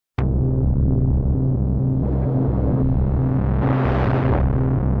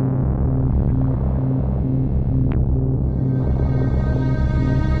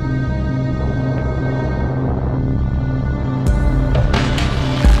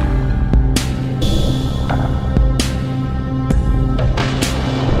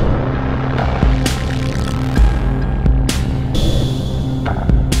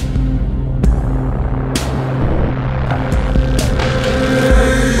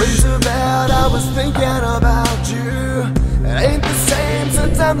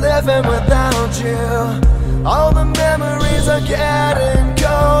living without you. All the memories are getting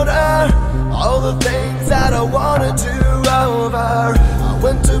colder, all the things that I wanna do over. I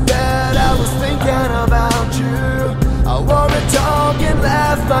went to bed, I was thinking about you. I wanna talk and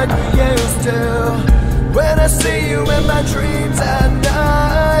laugh like we used to. When I see you in my dreams at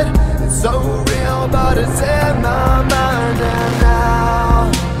night, it's so real, but it's in my mind. And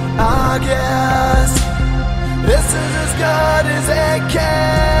now, I guess this is as good as it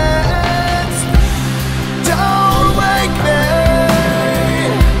gets. Don't wake me,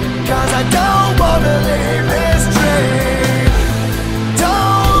 'cause I don't wanna leave this dream.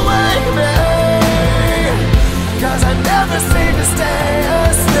 Don't wake me, 'cause I never seem to stay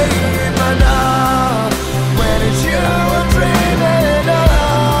asleep enough. When it's you I'm dreaming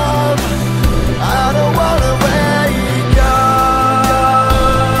of, I don't wanna wake up.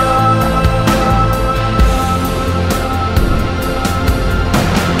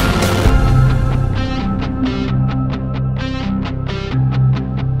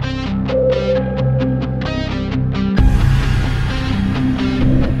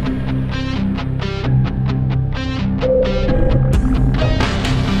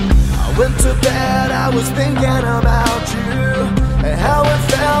 I went to bed, I was thinking about you, and how it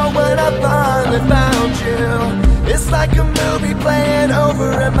felt when I finally found you. It's like a movie playing over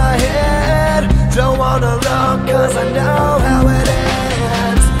in my head. Don't wanna look, 'cause I know how it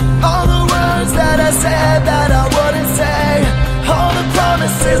ends. All the words that I said that I wouldn't say, all the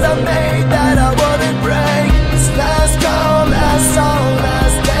promises I made that I wouldn't break. This last call, last song,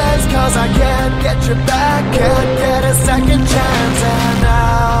 last dance, 'cause I can't get you back, can't get a second chance. And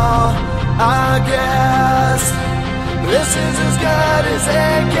now, I guess this is as good as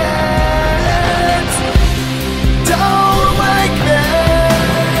it gets. Don't wake me,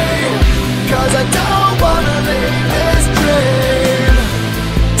 'cause I don't wanna leave this dream.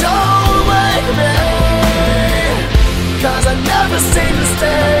 Don't wake me, 'cause I never seem to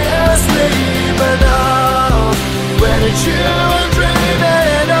stay asleep enough. When it's you